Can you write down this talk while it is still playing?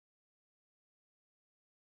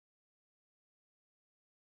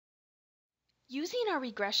Using our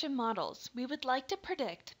regression models, we would like to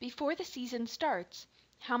predict before the season starts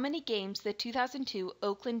how many games the 2002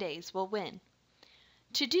 Oakland A's will win.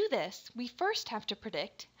 To do this, we first have to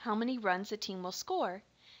predict how many runs a team will score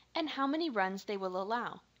and how many runs they will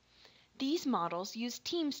allow. These models use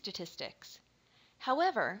team statistics.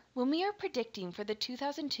 However, when we are predicting for the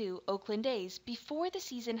 2002 Oakland A's before the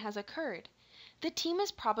season has occurred, the team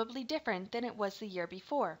is probably different than it was the year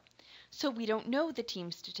before, so we don't know the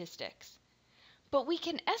team statistics. But we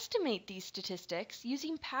can estimate these statistics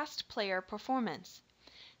using past player performance.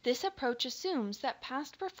 This approach assumes that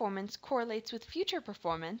past performance correlates with future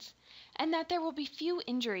performance and that there will be few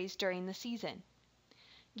injuries during the season.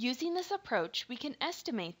 Using this approach, we can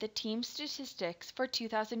estimate the team statistics for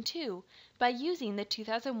 2002 by using the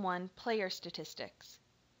 2001 player statistics.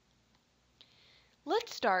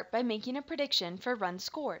 Let's start by making a prediction for runs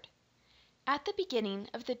scored. At the beginning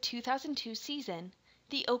of the 2002 season,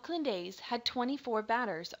 the Oakland A's had 24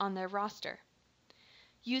 batters on their roster.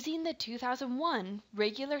 Using the 2001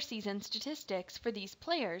 regular season statistics for these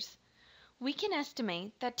players, we can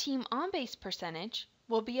estimate that team on-base percentage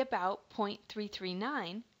will be about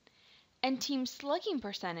 .339 and team slugging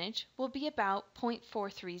percentage will be about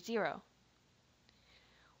 .430.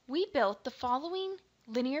 We built the following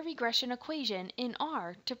linear regression equation in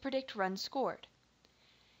R to predict runs scored.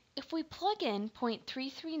 If we plug in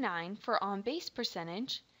 .339 for on-base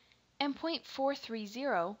percentage and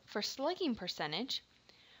 .430 for slugging percentage,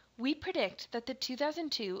 we predict that the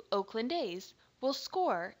 2002 Oakland A's will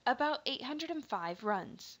score about 805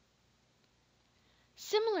 runs.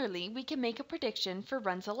 Similarly, we can make a prediction for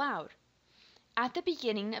runs allowed. At the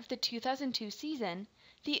beginning of the 2002 season,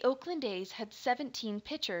 the Oakland A's had 17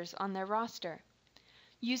 pitchers on their roster.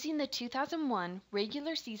 Using the 2001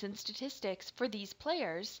 regular season statistics for these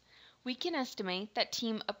players, we can estimate that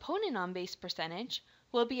team opponent on-base percentage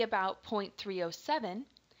will be about .307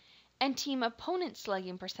 and team opponent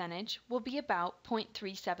slugging percentage will be about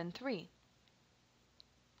 .373.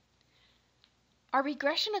 Our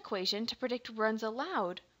regression equation to predict runs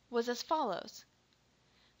allowed was as follows.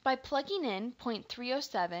 By plugging in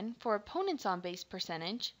 .307 for opponent's on-base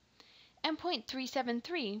percentage and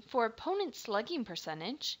 .373 for opponent slugging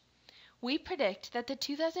percentage, we predict that the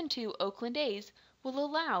 2002 Oakland A's will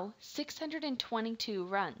allow 622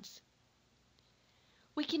 runs.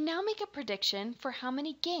 We can now make a prediction for how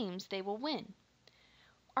many games they will win.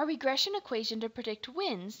 Our regression equation to predict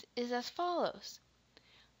wins is as follows.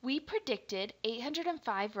 We predicted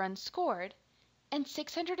 805 runs scored and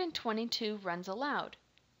 622 runs allowed.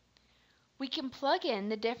 We can plug in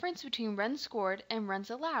the difference between runs scored and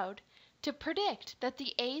runs allowed to predict that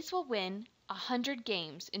the A's will win 100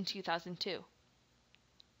 games in 2002.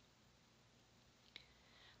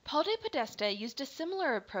 Paul DePodesta used a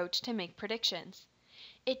similar approach to make predictions.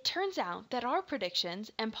 It turns out that our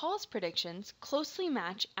predictions and Paul's predictions closely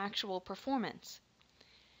match actual performance.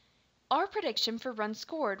 Our prediction for runs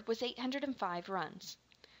scored was 805 runs.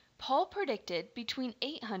 Paul predicted between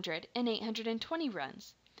 800 and 820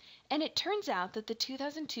 runs, and it turns out that the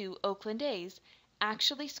 2002 Oakland A's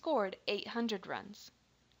actually scored 800 runs.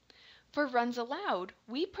 For runs allowed,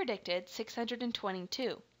 we predicted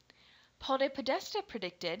 622. Paul DePodesta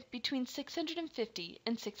predicted between 650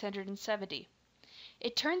 and 670.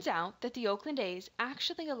 It turns out that the Oakland A's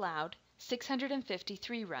actually allowed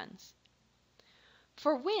 653 runs.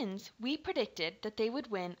 For wins, we predicted that they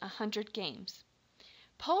would win 100 games.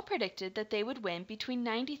 Paul predicted that they would win between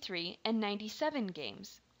 93 and 97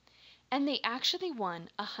 games, and they actually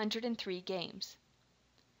won 103 games.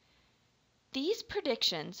 These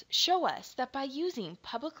predictions show us that by using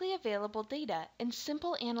publicly available data and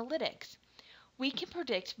simple analytics, we can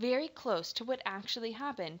predict very close to what actually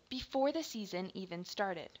happened before the season even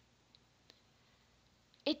started.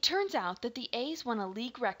 It turns out that the A's won a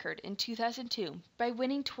league record in 2002 by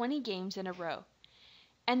winning 20 games in a row,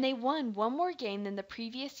 and they won one more game than the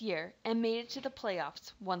previous year and made it to the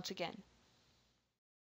playoffs once again.